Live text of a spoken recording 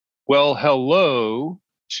Well, hello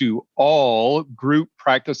to all Group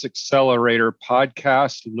Practice Accelerator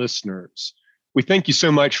podcast listeners. We thank you so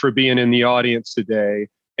much for being in the audience today.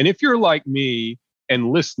 And if you're like me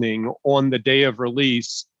and listening on the day of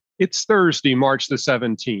release, it's Thursday, March the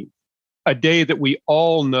 17th, a day that we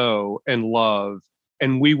all know and love,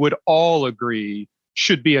 and we would all agree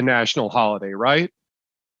should be a national holiday, right?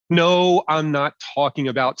 No, I'm not talking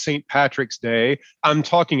about St. Patrick's Day. I'm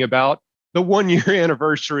talking about the 1-year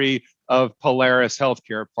anniversary of Polaris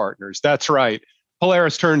Healthcare Partners. That's right.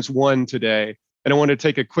 Polaris turns 1 today. And I want to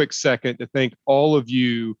take a quick second to thank all of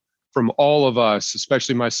you from all of us,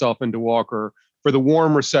 especially myself and DeWalker, for the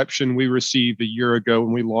warm reception we received a year ago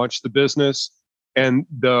when we launched the business and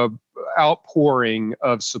the outpouring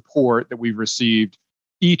of support that we've received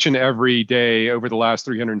each and every day over the last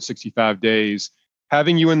 365 days.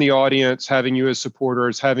 Having you in the audience, having you as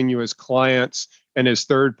supporters, having you as clients, and as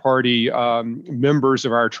third-party members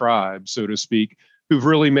of our tribe, so to speak, who've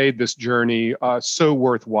really made this journey so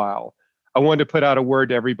worthwhile. I wanted to put out a word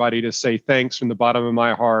to everybody to say thanks from the bottom of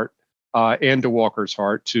my heart and DeWalker's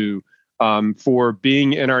heart too, for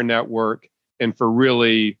being in our network and for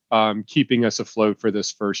really keeping us afloat for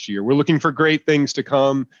this first year. We're looking for great things to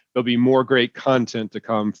come. There'll be more great content to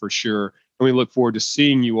come for sure. And we look forward to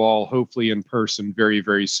seeing you all, hopefully in person, very,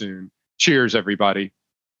 very soon. Cheers, everybody.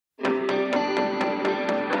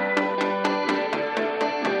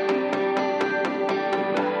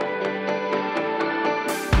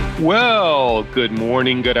 Well, good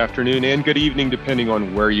morning, good afternoon, and good evening, depending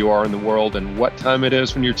on where you are in the world and what time it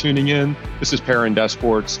is when you're tuning in. This is Perrin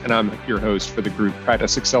Desports, and I'm your host for the Group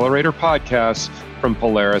Practice Accelerator podcast from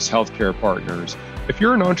Polaris Healthcare Partners. If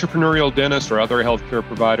you're an entrepreneurial dentist or other healthcare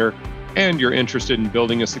provider, and you're interested in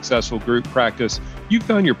building a successful group practice, you've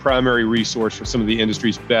found your primary resource for some of the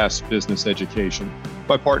industry's best business education.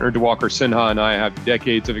 My partner, DeWalker Sinha, and I have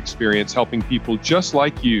decades of experience helping people just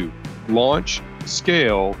like you launch,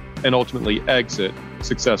 scale, and ultimately exit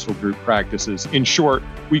successful group practices. In short,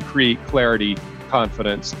 we create clarity,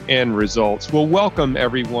 confidence, and results. We'll welcome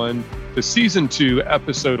everyone to Season 2,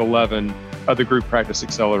 Episode 11 of the Group Practice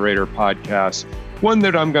Accelerator podcast, one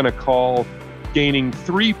that I'm going to call Gaining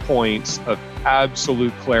 3 points of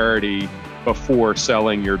absolute clarity before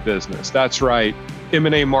selling your business. That's right.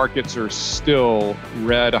 M&A markets are still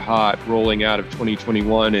red hot, rolling out of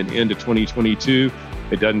 2021 and into 2022.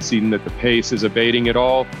 It doesn't seem that the pace is abating at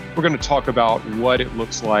all. We're going to talk about what it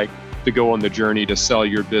looks like to go on the journey to sell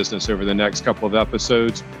your business over the next couple of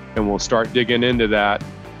episodes, and we'll start digging into that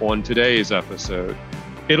on today's episode.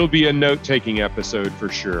 It'll be a note-taking episode for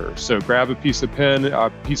sure. So grab a piece of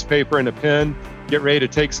paper and a pen, get ready to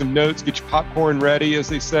take some notes, get your popcorn ready, as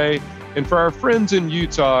they say. And for our friends in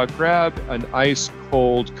Utah, grab an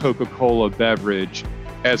ice-cold Coca-Cola beverage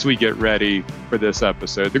as we get ready for this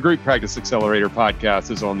episode. The Group Practice Accelerator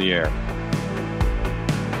podcast is on the air.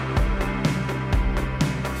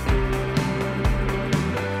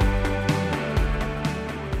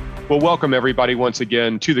 Well, welcome everybody once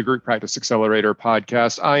again to the Group Practice Accelerator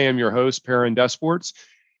podcast. I am your host, Perrin Desports,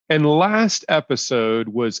 and last episode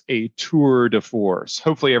was a tour de force.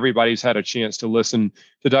 Hopefully everybody's had a chance to listen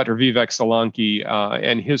to Dr. Vivek Solanki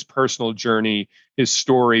and his personal journey, his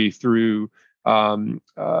story through acquiring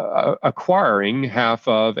half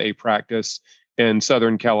of a practice in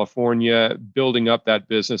Southern California, building up that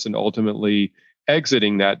business, and ultimately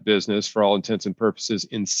exiting that business for all intents and purposes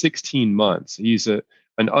in 16 months. He's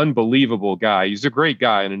an unbelievable guy. He's a great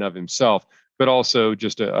guy in and of himself, but also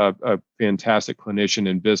just a fantastic clinician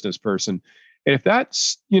and business person. And if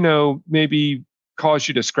that's, maybe caused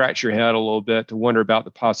you to scratch your head a little bit to wonder about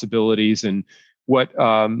the possibilities and what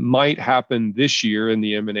might happen this year in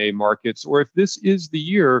the M&A markets, or if this is the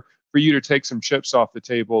year for you to take some chips off the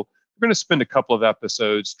table, we're going to spend a couple of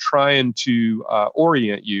episodes trying to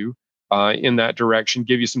orient you in that direction,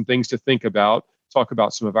 give you some things to think about, talk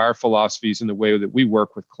about some of our philosophies and the way that we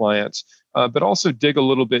work with clients, but also dig a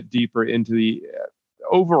little bit deeper into the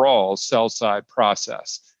overall sell-side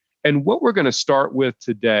process. And what we're going to start with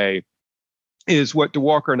today is what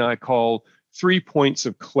DeWalker and I call 3 points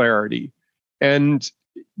of clarity. And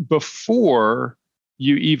before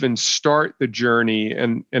you even start the journey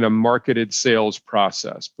in a marketed sales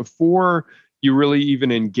process, before you really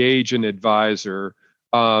even engage an advisor,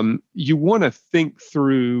 you want to think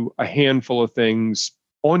through a handful of things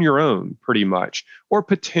on your own, pretty much, or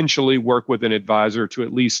potentially work with an advisor to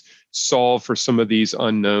at least solve for some of these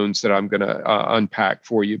unknowns that I'm going to unpack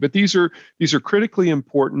for you. But these are critically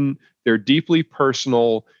important. They're deeply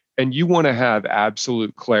personal. And you want to have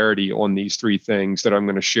absolute clarity on these 3 things that I'm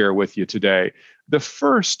going to share with you today. The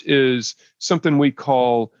first is something we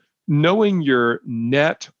call knowing your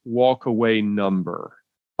net walkaway number,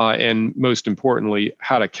 and most importantly,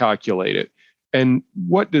 how to calculate it. And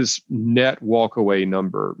what does net walkaway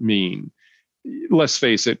number mean? Let's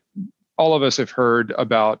face it, all of us have heard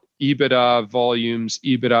about EBITDA volumes,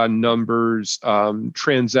 EBITDA numbers,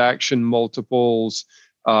 transaction multiples,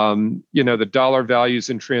 the dollar values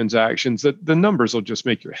in transactions. The numbers will just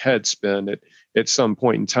make your head spin at some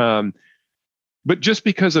point in time. But just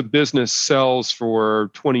because a business sells for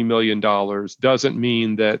 $20 million doesn't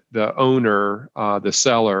mean that the owner, the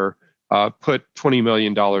seller, put $20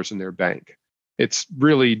 million in their bank. It's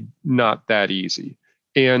really not that easy.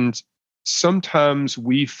 And sometimes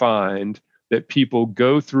we find that people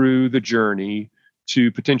go through the journey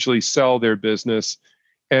to potentially sell their business.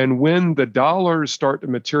 And when the dollars start to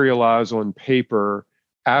materialize on paper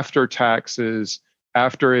after taxes,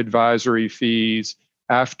 after advisory fees,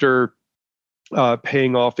 after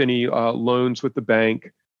paying off any loans with the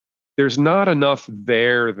bank, there's not enough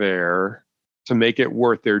there to make it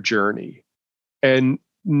worth their journey. And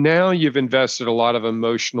now you've invested a lot of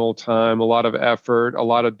emotional time, a lot of effort, a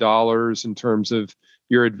lot of dollars in terms of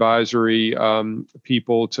your advisory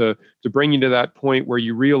people to bring you to that point where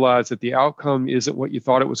you realize that the outcome isn't what you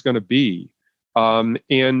thought it was going to be.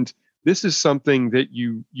 And this is something that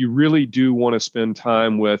you really do want to spend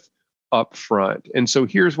time with up front. And so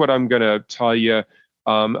here's what I'm going to tell you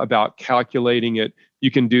about calculating it.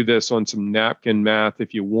 You can do this on some napkin math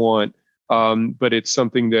if you want, but it's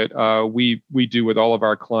something that we do with all of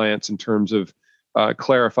our clients in terms of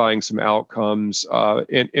clarifying some outcomes.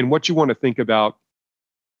 And what you want to think about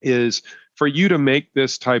is for you to make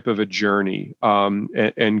this type of a journey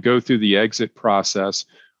and go through the exit process,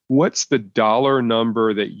 what's the dollar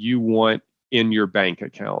number that you want in your bank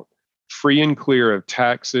account? Free and clear of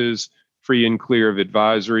taxes, free and clear of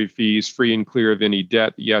advisory fees, free and clear of any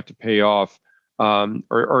debt that you have to pay off,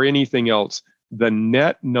 or anything else. The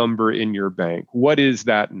net number in your bank, what is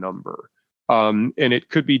that number? And it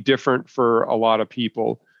could be different for a lot of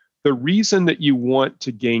people. The reason that you want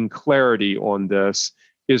to gain clarity on this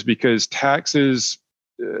is because taxes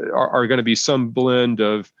are going to be some blend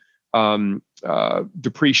of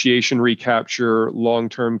depreciation recapture,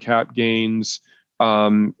 long-term cap gains,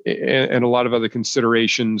 and a lot of other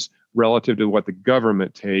considerations relative to what the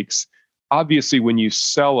government takes. Obviously, when you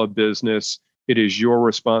sell a business, it is your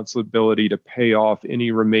responsibility to pay off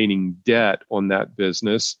any remaining debt on that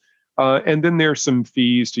business. And then there's some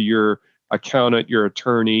fees to your accountant, your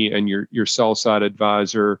attorney, and your sell-side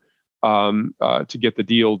advisor to get the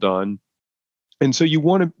deal done. And so you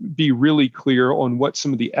want to be really clear on what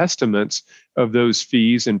some of the estimates of those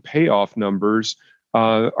fees and payoff numbers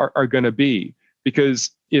are going to be.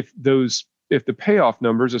 Because if the payoff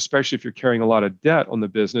numbers, especially if you're carrying a lot of debt on the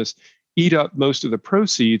business, eat up most of the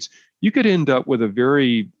proceeds, you could end up with a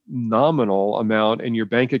very nominal amount in your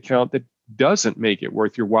bank account that doesn't make it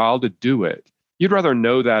worth your while to do it. You'd rather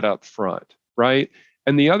know that up front, right?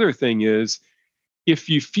 And the other thing is, if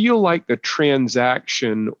you feel like the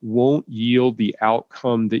transaction won't yield the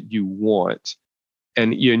outcome that you want,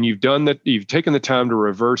 and you've done that, you've taken the time to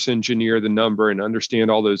reverse engineer the number and understand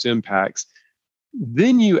all those impacts,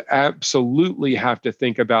 then you absolutely have to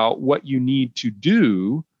think about what you need to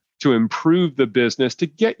do to improve the business to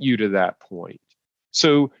get you to that point.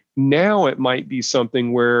 So now it might be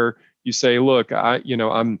something where you say, look,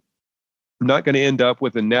 I'm not going to end up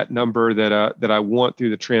with a net number that I want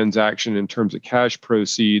through the transaction in terms of cash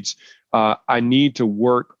proceeds. I need to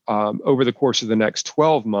work over the course of the next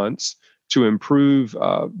 12 months to improve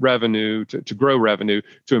revenue, to grow revenue,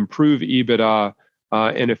 to improve EBITDA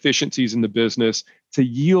and efficiencies in the business to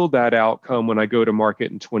yield that outcome when I go to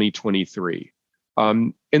market in 2023.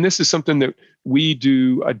 And this is something that we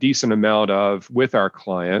do a decent amount of with our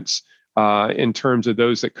clients in terms of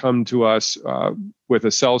those that come to us with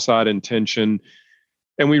a sell-side intention.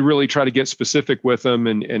 And we really try to get specific with them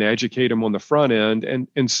and educate them on the front end.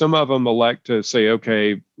 And some of them elect to say,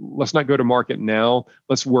 okay, let's not go to market now.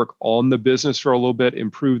 Let's work on the business for a little bit,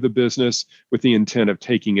 improve the business with the intent of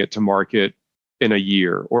taking it to market in a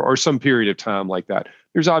year or some period of time like that.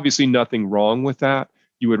 There's obviously nothing wrong with that.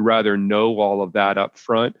 You would rather know all of that up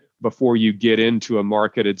front before you get into a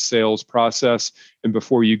marketed sales process and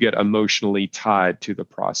before you get emotionally tied to the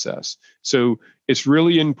process. So it's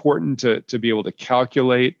really important to be able to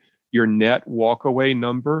calculate your net walkaway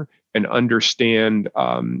number and understand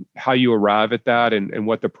how you arrive at that and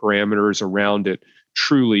what the parameters around it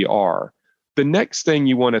truly are. The next thing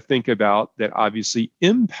you want to think about that obviously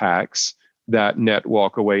impacts that net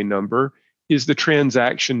walkaway number is the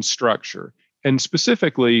transaction structure. And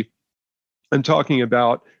specifically, I'm talking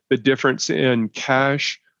about the difference in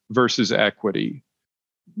cash versus equity.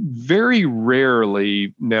 very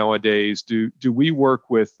rarely nowadays do we work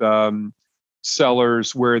with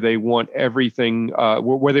sellers where they want everything,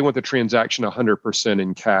 where they want the transaction 100%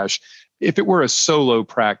 in cash. If it were a solo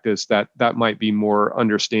practice, that might be more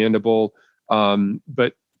understandable.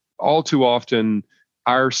 But all too often,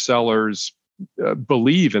 our sellers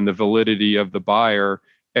believe in the validity of the buyer,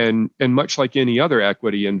 and much like any other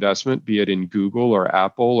equity investment, be it in Google or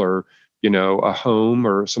Apple or a home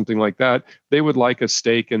or something like that, they would like a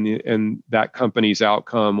stake in that company's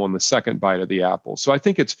outcome on the second bite of the apple. So I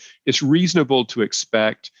think it's reasonable to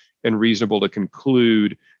expect and reasonable to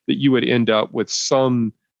conclude that you would end up with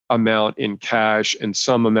some amount in cash and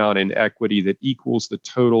some amount in equity that equals the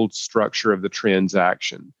total structure of the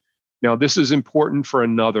transaction. Now, this is important for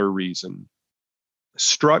another reason.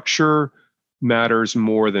 Structure matters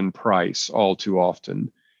more than price all too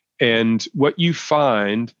often. And what you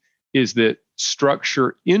find is that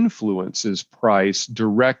structure influences price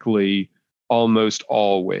directly almost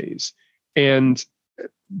always. And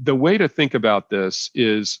the way to think about this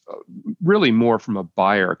is really more from a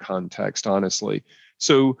buyer context, honestly.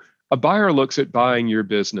 So a buyer looks at buying your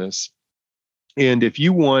business, and if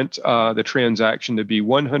you want the transaction to be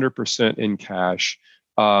 100% in cash,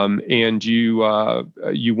 and you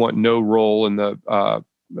want no role in the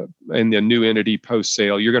new entity post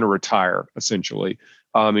sale, you're going to retire essentially,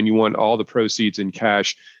 and you want all the proceeds in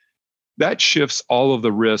cash. That shifts all of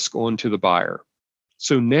the risk onto the buyer.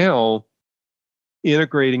 So now,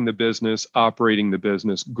 integrating the business, operating the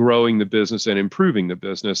business, growing the business, and improving the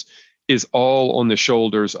business is all on the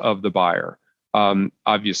shoulders of the buyer.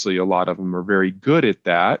 Obviously, a lot of them are very good at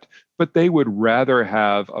that, but they would rather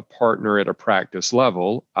have a partner at a practice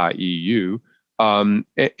level, i.e. you,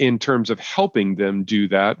 in terms of helping them do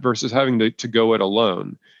that versus having to go it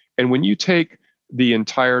alone. And when you take the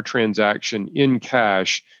entire transaction in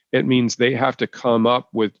cash, it means they have to come up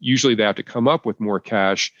with more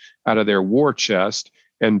cash out of their war chest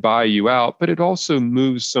and buy you out, but it also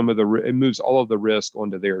moves all of the risk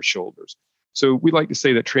onto their shoulders. So we like to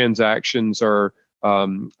say that transactions are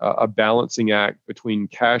a balancing act between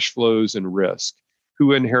cash flows and risk.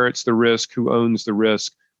 Who inherits the risk? Who owns the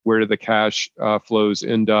risk? Where do the cash flows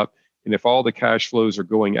end up? And if all the cash flows are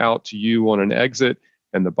going out to you on an exit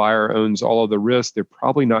and the buyer owns all of the risk, they're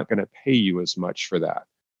probably not going to pay you as much for that.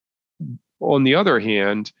 On the other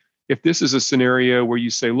hand, if this is a scenario where you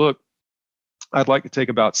say, look, I'd like to take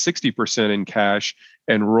about 60% in cash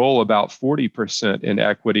and roll about 40% in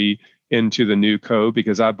equity into the new co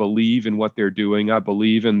because I believe in what they're doing. I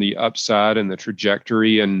believe in the upside and the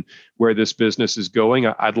trajectory and where this business is going.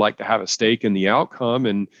 I'd like to have a stake in the outcome.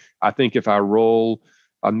 And I think if I roll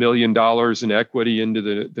 $1 million in equity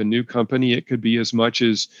into the new company, it could be as much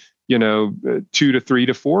as $2 to $3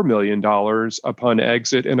 to $4 million upon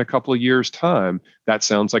exit in a couple of years' time. That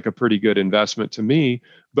sounds like a pretty good investment to me.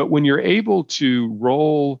 But when you're able to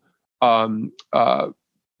roll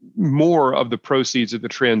more of the proceeds of the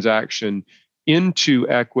transaction into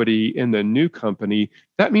equity in the new company,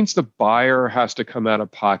 that means the buyer has to come out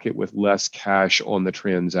of pocket with less cash on the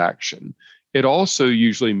transaction. It also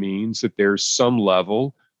usually means that there's some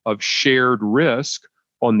level of shared risk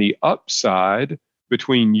on the upside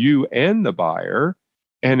between you and the buyer.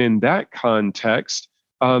 And in that context,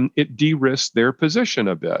 it de-risks their position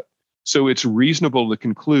a bit. So it's reasonable to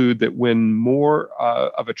conclude that when more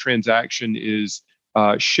of a transaction is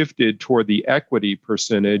shifted toward the equity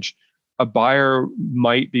percentage, a buyer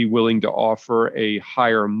might be willing to offer a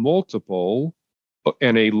higher multiple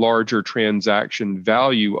and a larger transaction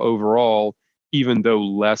value overall, even though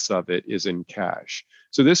less of it is in cash.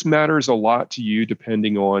 So this matters a lot to you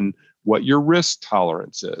depending on what your risk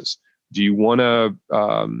tolerance is. Do you want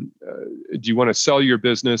to sell your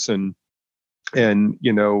business and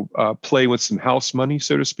play with some house money,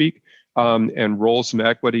 so to speak, and roll some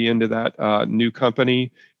equity into that new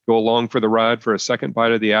company, go along for the ride for a second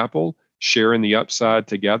bite of the apple, sharing the upside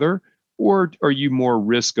together? Or are you more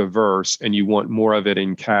risk averse and you want more of it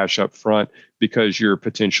in cash up front because you're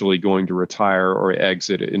potentially going to retire or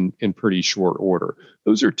exit in pretty short order?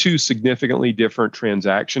 Those are two significantly different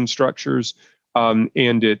transaction structures, and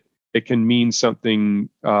it can mean something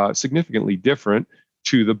significantly different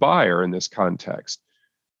to the buyer in this context.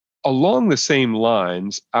 Along the same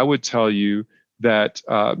lines, I would tell you that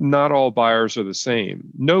not all buyers are the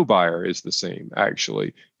same. No buyer is the same,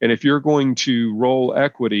 actually. And if you're going to roll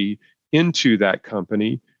equity into that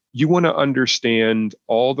company, you want to understand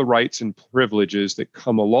all the rights and privileges that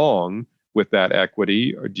come along with that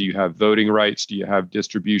equity. Or do you have voting rights? Do you have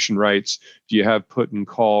distribution rights? Do you have put and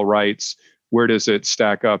call rights? Where does it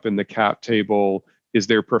stack up in the cap table? Is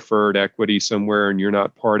there preferred equity somewhere and you're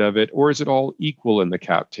not part of it, or is it all equal in the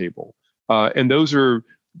cap table? And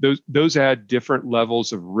those add different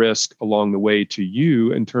levels of risk along the way to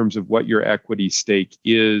you in terms of what your equity stake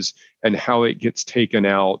is and how it gets taken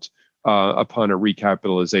out upon a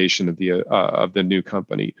recapitalization of the new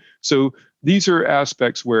company. So these are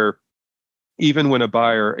aspects where even when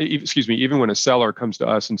even when a seller comes to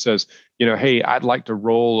us and says, hey, I'd like to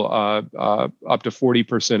roll up to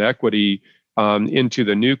 40% equity into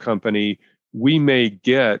the new company, we may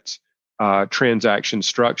get transaction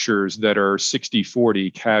structures that are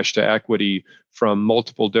 60-40 cash to equity from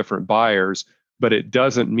multiple different buyers, but it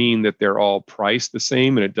doesn't mean that they're all priced the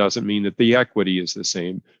same, and it doesn't mean that the equity is the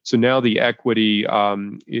same. So now the equity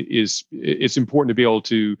it's important to be able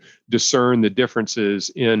to discern the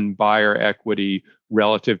differences in buyer equity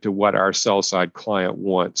relative to what our sell side client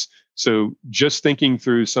wants. So just thinking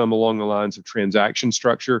through some along the lines of transaction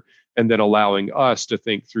structure, and then allowing us to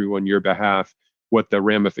think through on your behalf what the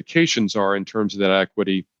ramifications are in terms of that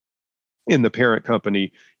equity in the parent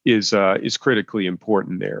company is critically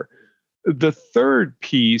important there. The third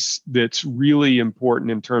piece that's really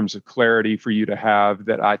important in terms of clarity for you to have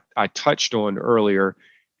that I touched on earlier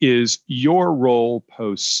is your role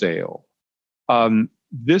post-sale.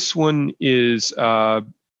 This one is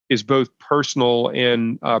both personal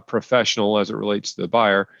and professional as it relates to the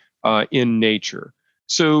buyer in nature.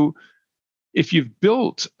 So if you've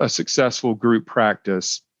built a successful group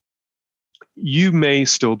practice, you may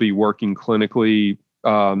still be working clinically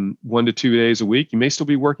 1 to 2 days a week. You may still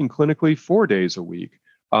be working clinically 4 days a week.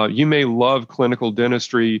 You may love clinical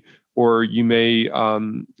dentistry, or you may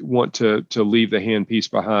want to leave the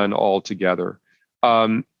handpiece behind altogether.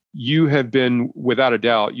 You have been, without a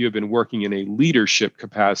doubt, you have been working in a leadership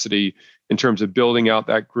capacity in terms of building out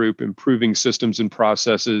that group, improving systems and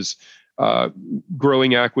processes,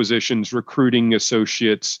 growing acquisitions, recruiting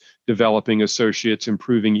associates, developing associates,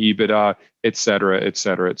 improving EBITDA, et cetera, et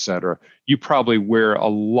cetera, et cetera. You probably wear a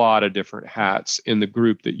lot of different hats in the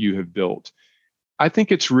group that you have built. I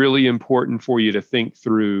think it's really important for you to think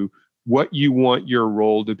through what you want your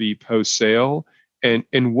role to be post-sale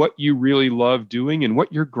and what you really love doing and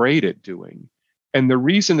what you're great at doing. And the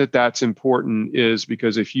reason that that's important is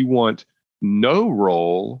because if you want no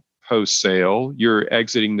role post-sale, you're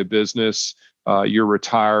exiting the business, you're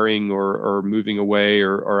retiring or moving away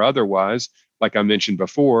or otherwise, like I mentioned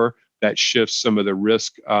before, that shifts some of the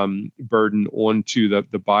risk burden onto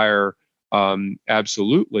the buyer,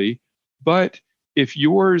 absolutely. But if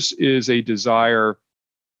yours is a desire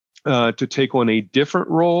to take on a different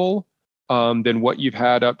role than what you've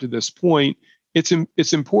had up to this point,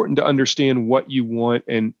 it's important to understand what you want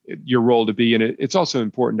and your role to be. And it's also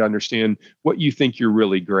important to understand what you think you're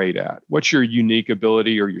really great at. What's your unique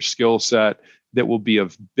ability or your skill set that will be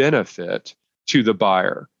of benefit to the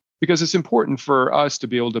buyer? Because it's important for us to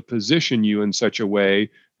be able to position you in such a way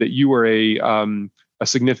that you are a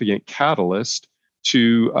significant catalyst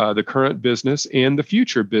to the current business and the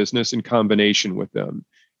future business in combination with them.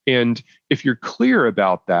 And if you're clear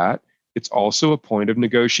about that, it's also a point of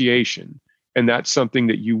negotiation. And that's something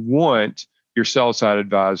that you want your sell-side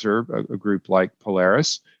advisor, a group like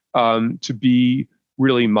Polaris, to be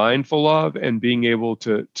really mindful of, and being able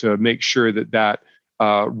to make sure that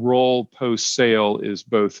role post-sale is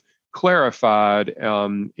both clarified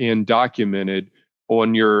and documented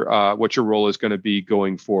on what your role is going to be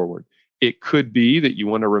going forward. It could be that you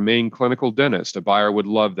want to remain clinical dentist. A buyer would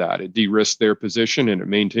love that. It de-risks their position and it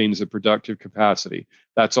maintains a productive capacity.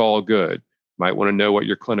 That's all good. Might want to know what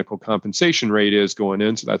your clinical compensation rate is going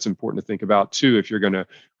in. So that's important to think about too, if you're going to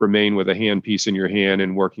remain with a handpiece in your hand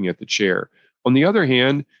and working at the chair. On the other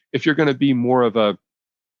hand, if you're going to be more of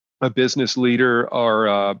a business leader or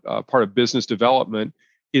a part of business development,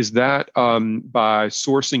 is that by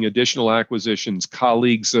sourcing additional acquisitions,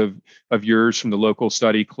 colleagues of yours from the local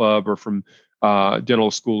study club or from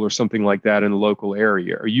dental school or something like that in the local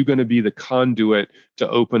area? Are you going to be the conduit to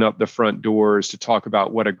open up the front doors to talk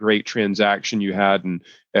about what a great transaction you had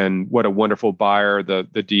and what a wonderful buyer the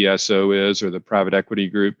DSO is, or the private equity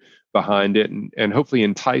group behind it, and hopefully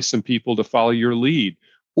entice some people to follow your lead?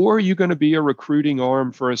 Or are you going to be a recruiting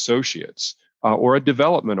arm for associates? Or a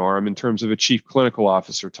development arm in terms of a chief clinical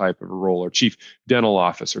officer type of a role, or chief dental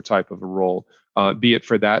officer type of a role, be it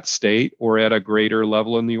for that state or at a greater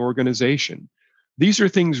level in the organization? These are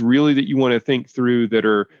things really that you want to think through that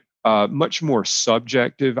are much more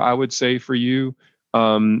subjective, I would say, for you.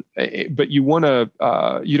 But you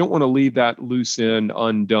don't want to leave that loose end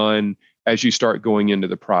undone as you start going into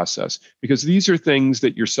the process, because these are things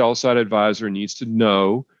that your sell-side advisor needs to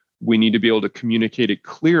know We need to be able to communicate it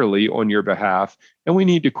clearly on your behalf. And we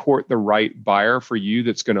need to court the right buyer for you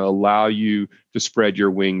that's going to allow you to spread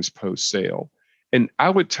your wings post-sale. And I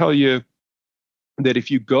would tell you that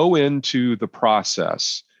if you go into the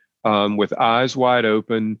process with eyes wide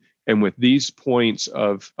open and with these points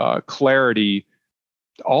of clarity,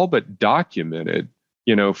 all but documented,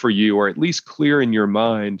 for you, or at least clear in your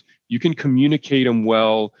mind, you can communicate them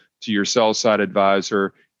well to your sell-side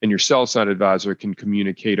advisor, and your sell-side advisor can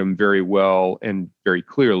communicate them very well and very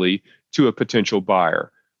clearly to a potential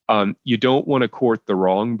buyer. You don't want to court the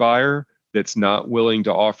wrong buyer that's not willing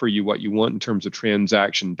to offer you what you want in terms of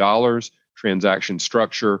transaction dollars, transaction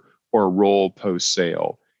structure, or role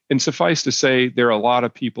post-sale. And suffice to say, there are a lot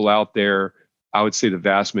of people out there, I would say the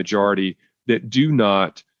vast majority, that do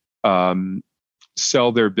not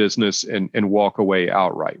sell their business and walk away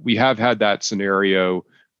outright. We have had that scenario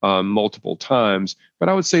multiple times, but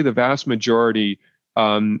I would say the vast majority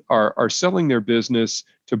are selling their business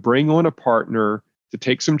to bring on a partner, to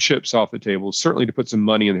take some chips off the table, certainly to put some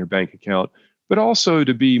money in their bank account, but also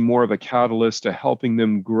to be more of a catalyst to helping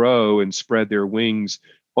them grow and spread their wings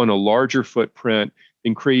on a larger footprint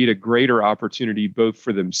and create a greater opportunity both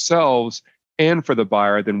for themselves and for the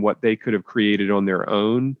buyer than what they could have created on their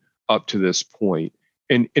own up to this point.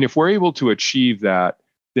 And if we're able to achieve that,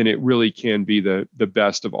 then it really can be the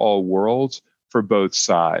best of all worlds for both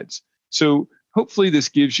sides. So hopefully this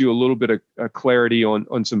gives you a little bit of clarity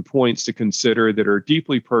on some points to consider that are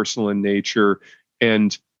deeply personal in nature.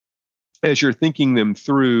 And as you're thinking them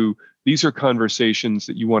through, these are conversations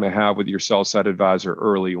that you want to have with your sell-side advisor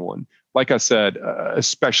early on. Like I said,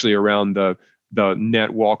 especially around the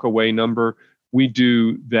net walk-away number, we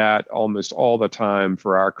do that almost all the time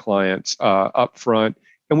for our clients up front,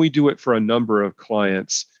 and we do it for a number of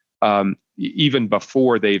clients even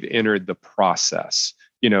before they've entered the process.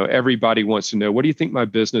 Everybody wants to know, what do you think my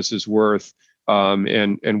business is worth?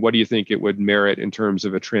 And what do you think it would merit in terms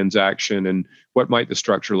of a transaction, and what might the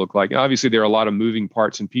structure look like? Obviously, there are a lot of moving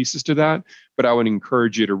parts and pieces to that, but I would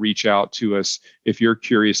encourage you to reach out to us if you're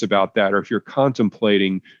curious about that, or if you're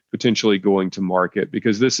contemplating potentially going to market,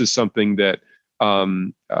 because this is something that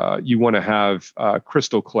you want to have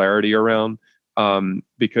crystal clarity around,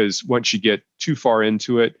 because once you get too far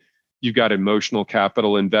into it, you've got emotional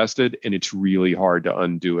capital invested, and it's really hard to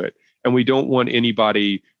undo it. And we don't want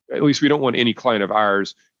anybody, at least we don't want any client of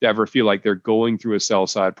ours, to ever feel like they're going through a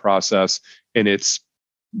sell-side process and it's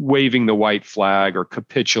waving the white flag or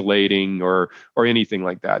capitulating or anything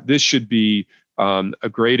like that. This should be a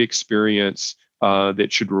great experience that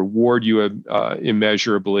should reward you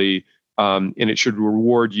immeasurably, and it should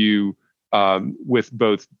reward you with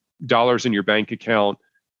both dollars in your bank account,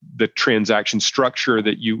 the transaction structure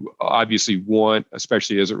that you obviously want,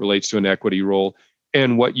 especially as it relates to an equity role,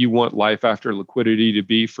 and what you want life after liquidity to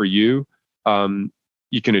be for you.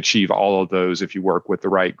 You can achieve all of those if you work with the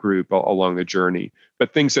right group along the journey.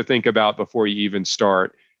 But things to think about before you even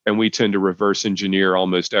start, and we tend to reverse engineer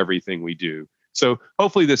almost everything we do. So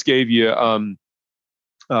hopefully this gave you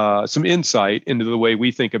some insight into the way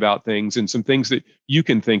we think about things, and some things that you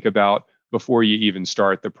can think about before you even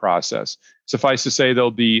start the process. Suffice to say,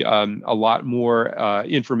 there'll be a lot more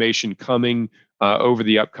information coming over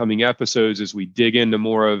the upcoming episodes as we dig into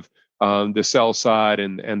more of the sell side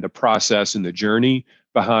and the process and the journey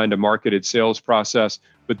behind a marketed sales process.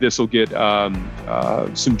 But this will get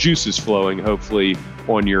some juices flowing, hopefully,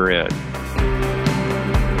 on your end.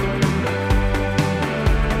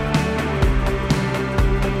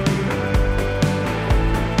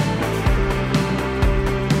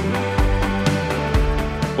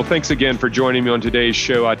 Well, thanks again for joining me on today's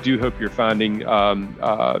show. I do hope you're finding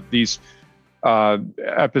these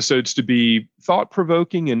episodes to be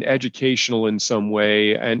thought-provoking and educational in some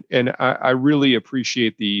way. And I really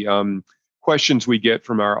appreciate the questions we get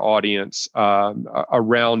from our audience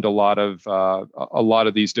around a lot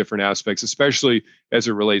of these different aspects, especially as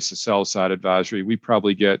it relates to sell-side advisory. We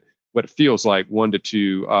probably get what feels like 1 to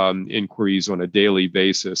 2 inquiries on a daily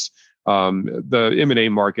basis. The M&A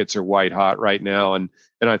markets are white hot right now, and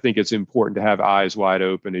I think it's important to have eyes wide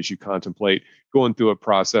open as you contemplate going through a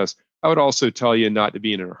process. I would also tell you not to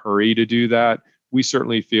be in a hurry to do that. We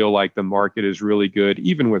certainly feel like the market is really good,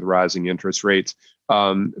 even with rising interest rates.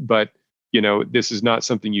 But this is not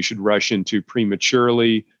something you should rush into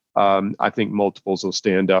prematurely. I think multiples will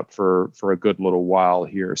stand up for a good little while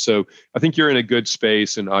here. So I think you're in a good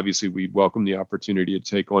space, and obviously we welcome the opportunity to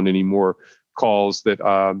take on any more calls that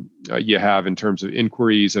you have in terms of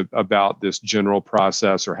inquiries about this general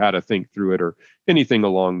process, or how to think through it, or anything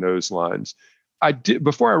along those lines.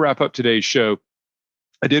 Before I wrap up today's show,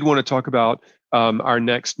 I did want to talk about our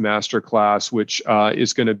next masterclass, which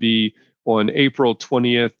is going to be on April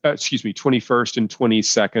 21st and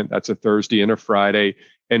 22nd. That's a Thursday and a Friday.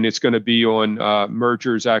 And it's going to be on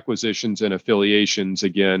mergers, acquisitions, and affiliations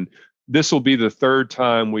again. This will be the third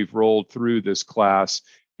time we've rolled through this class.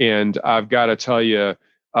 And I've got to tell you,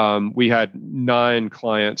 we had 9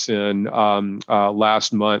 clients in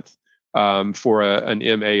last month for an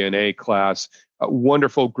M&A class. A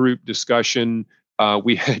wonderful group discussion.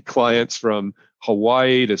 We had clients from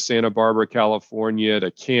Hawaii to Santa Barbara, California,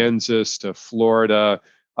 to Kansas, to Florida,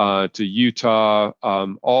 to Utah,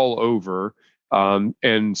 all over.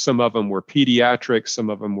 And some of them were pediatrics, some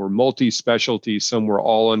of them were multi-specialty, some were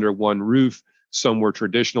all under one roof, some were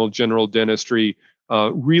traditional general dentistry.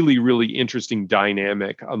 Really, really interesting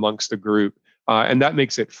dynamic amongst the group. And that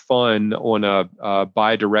makes it fun on a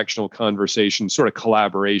bi-directional conversation, sort of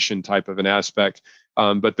collaboration type of an aspect.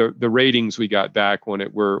 But the ratings we got back on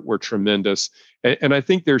it were tremendous. And I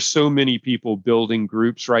think there's so many people building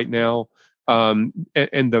groups right now, and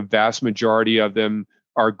the vast majority of them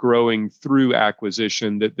are growing through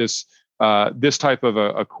acquisition, that this type of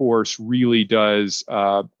a course really does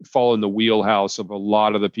fall in the wheelhouse of a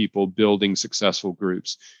lot of the people building successful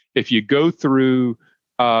groups. If you go through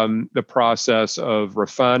the process of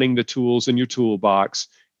refining the tools in your toolbox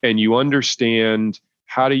and you understand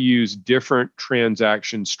how to use different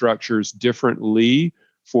transaction structures differently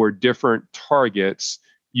for different targets,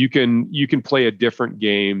 you can play a different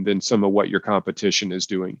game than some of what your competition is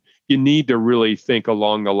doing. You need to really think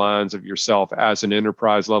along the lines of yourself as an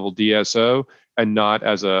enterprise level DSO and not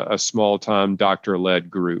as a small time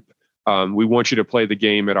doctor-led group. We want you to play the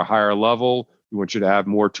game at a higher level. We want you to have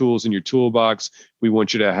more tools in your toolbox. We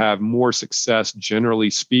want you to have more success, generally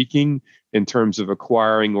speaking, in terms of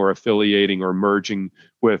acquiring or affiliating or merging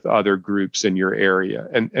with other groups in your area.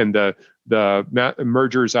 And the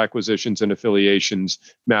mergers, acquisitions, and affiliations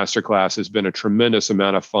masterclass has been a tremendous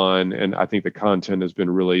amount of fun, and I think the content has been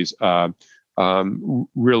really,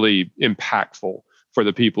 really impactful for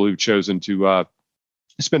the people who've chosen to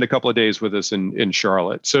spend a couple of days with us in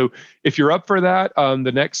Charlotte. So if you're up for that,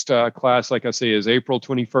 the next class, like I say, is April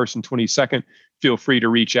 21st and 22nd. Feel free to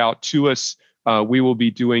reach out to us. We will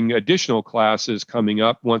be doing additional classes coming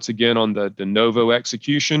up once again on the de novo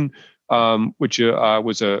execution, which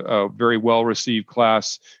was a very well-received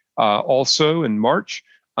class also in March.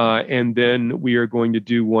 And then we are going to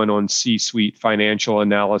do one on C-suite financial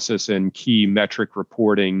analysis and key metric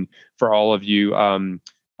reporting for all of you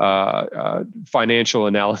financial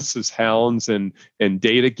analysis hounds and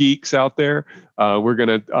data geeks out there. We're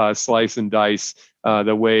going to slice and dice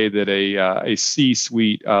the way that a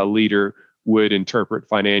C-suite leader would interpret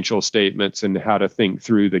financial statements and how to think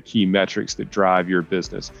through the key metrics that drive your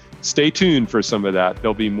business. Stay tuned for some of that.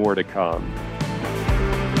 There'll be more to come.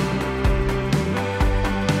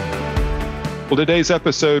 Well, today's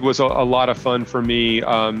episode was a lot of fun for me,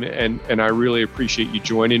 and I really appreciate you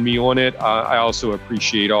joining me on it. I also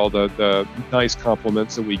appreciate all the nice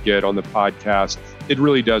compliments that we get on the podcast. It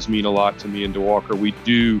really does mean a lot to me and to Walker. We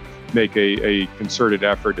do make a concerted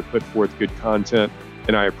effort to put forth good content,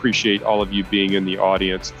 and I appreciate all of you being in the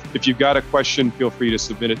audience. If you've got a question, feel free to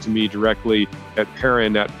submit it to me directly at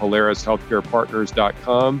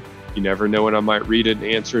Perrin@PolarisHealthcarePartners.com. You never know when I might read it and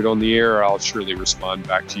answer it on the air, or I'll surely respond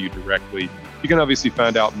back to you directly. You can obviously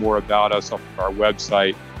find out more about us off of our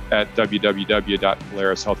website at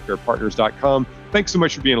www.PolarisHealthcarePartners.com. Thanks so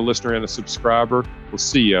much for being a listener and a subscriber. We'll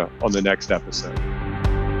see you on the next episode.